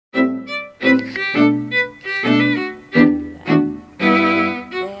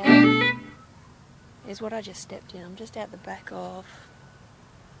Is what I just stepped in. I'm just out the back of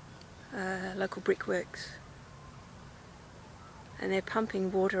local brickworks, and they're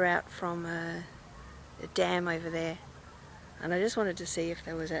pumping water out from a dam over there, and I just wanted to see if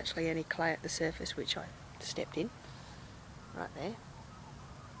there was actually any clay at the surface, which I stepped in right there.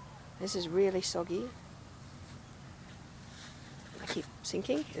 This is really soggy. I keep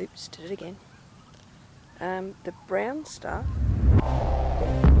sinking. Oops, did it again. The brown stuff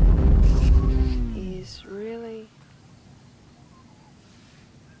is really,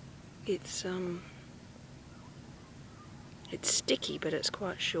 it's sticky, but it's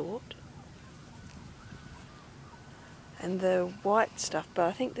quite short. And the white stuff, but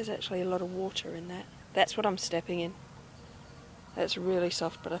I think there's actually a lot of water in that. That's what I'm stepping in. That's really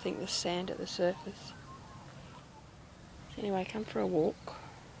soft, but I think there's sand at the surface. Anyway, come for a walk.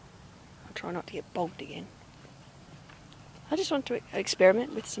 I'll try not to get bogged again. I just want to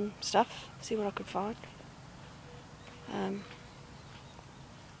experiment with some stuff, see what I could find. I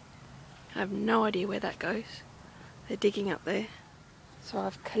have no idea where that goes. They're digging up there. So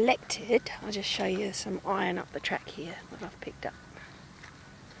I've collected, I'll just show you some iron up the track here that I've picked up.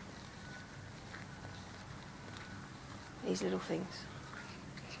 These little things.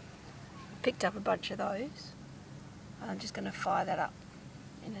 Picked up a bunch of those. I'm just going to fire that up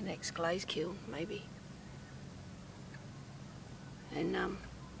in the next glaze kiln, maybe. And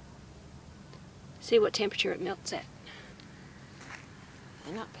see what temperature it melts at.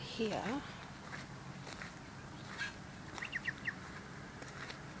 And up here,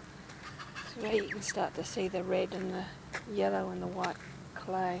 so where you can start to see the red and the yellow and the white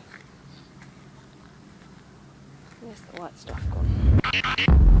clay. Where's the white stuff gone?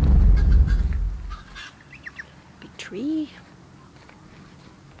 Big tree.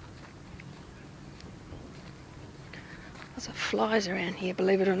 Lots of flies around here,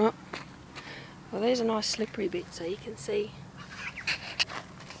 believe it or not. Well, there's a nice slippery bit, so you can see.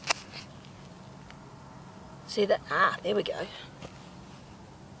 See that? Ah, there we go.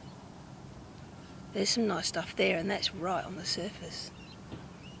 There's some nice stuff there, and that's right on the surface.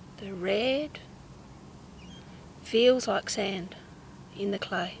 The red feels like sand in the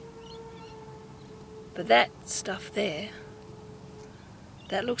clay. But that stuff there,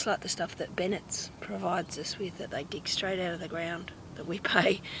 that looks like the stuff that Bennett's provides us with, that they dig straight out of the ground, that we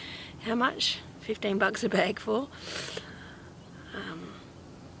pay, how much? 15 bucks a bag for.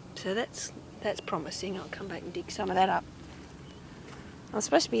 So that's promising. I'll come back and dig some of that up. I'm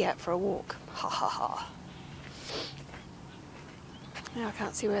supposed to be out for a walk. Ha ha ha. Now I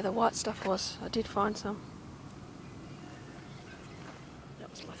can't see where the white stuff was. I did find some. That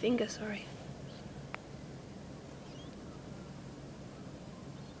was my finger, sorry.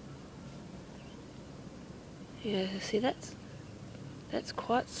 Yeah, see that's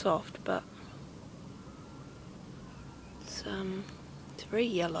quite soft, but it's very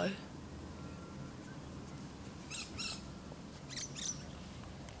yellow.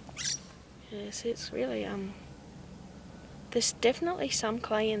 Yes, it's really there's definitely some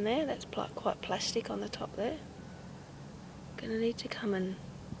clay in there. That's quite plastic on the top there. Gonna need to come and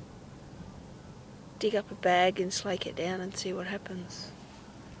dig up a bag and slake it down and see what happens.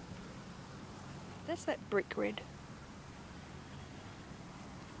 That's that brick red.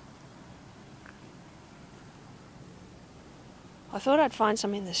 I thought I'd find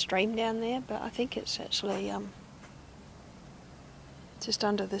some in the stream down there, but I think it's actually just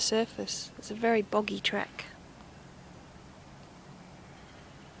under the surface. It's a very boggy track.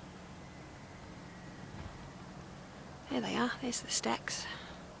 There they are, there's the stacks.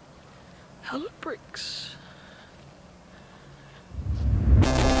 Hello bricks.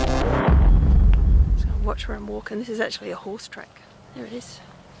 Just gonna watch where I'm walking. This is actually a horse track. There it is.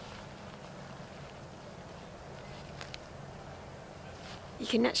 You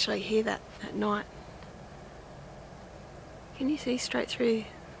can actually hear that at night. Can you see straight through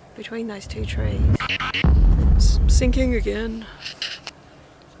between those two trees? It's sinking again.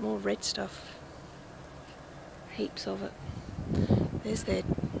 More red stuff. Heaps of it. There's their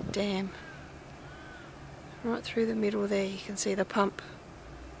dam. Right through the middle there you can see the pump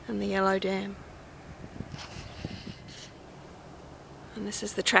and the yellow dam. And this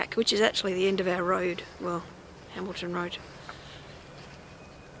is the track, which is actually the end of our road. Well, Hamilton Road.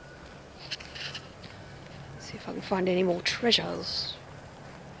 See if I can find any more treasures.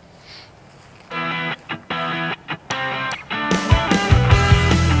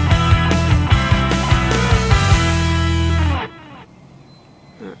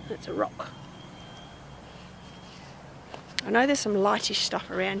 That's a rock. I know there's some lightish stuff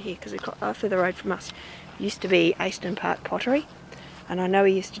around here because after the road from us used to be Aston Park Pottery, and I know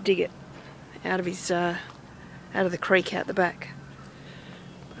he used to dig it out of his out of the creek out the back.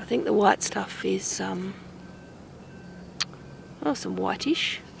 I think the white stuff is oh, some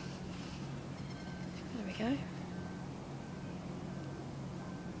whitish. There we go.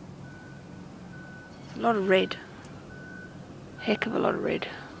 A lot of red. Heck of a lot of red.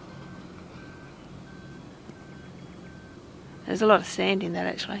 There's a lot of sand in that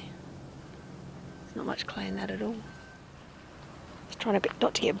actually. There's not much clay in that at all. Just trying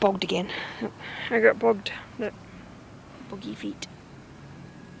not to get bogged again. I got bogged. Look. Boggy feet.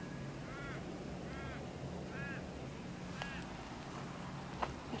 I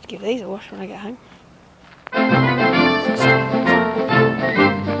have to give these a wash when I get home.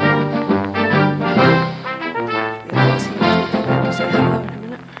 Say hello in a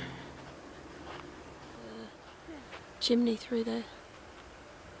minute. Chimney through there.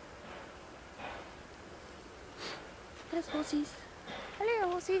 There's horsies.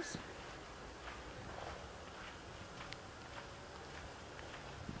 Hello, horsies.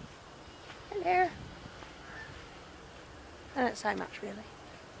 Hello. I don't say much really.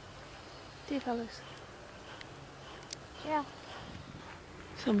 Dear fellows. Yeah.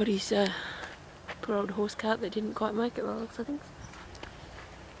 Somebody's poor old horse cart that didn't quite make it by the looks of things.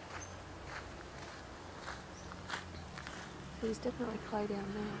 There's definitely clay down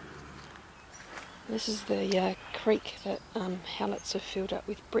there. This is the creek that Howlets have filled up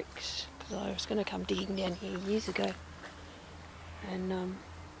with bricks, because I was going to come digging down here years ago, and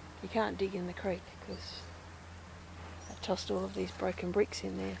you can't dig in the creek because I've tossed all of these broken bricks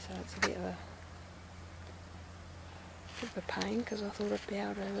in there, so it's a bit of a pain, because I thought I'd be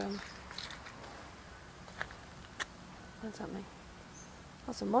able to find something.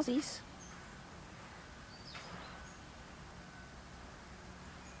 Oh, some mozzies.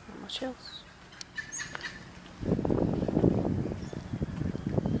 Not much else.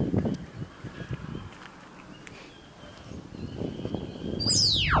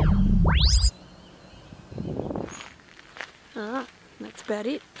 Alright, that's about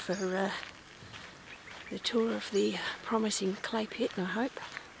it for the tour of the promising clay pit, I hope.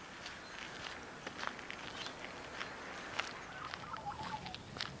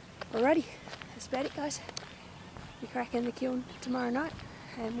 Alrighty, that's about it guys. We crack in the kiln tomorrow night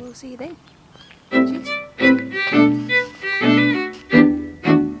and we'll see you then. Cheers.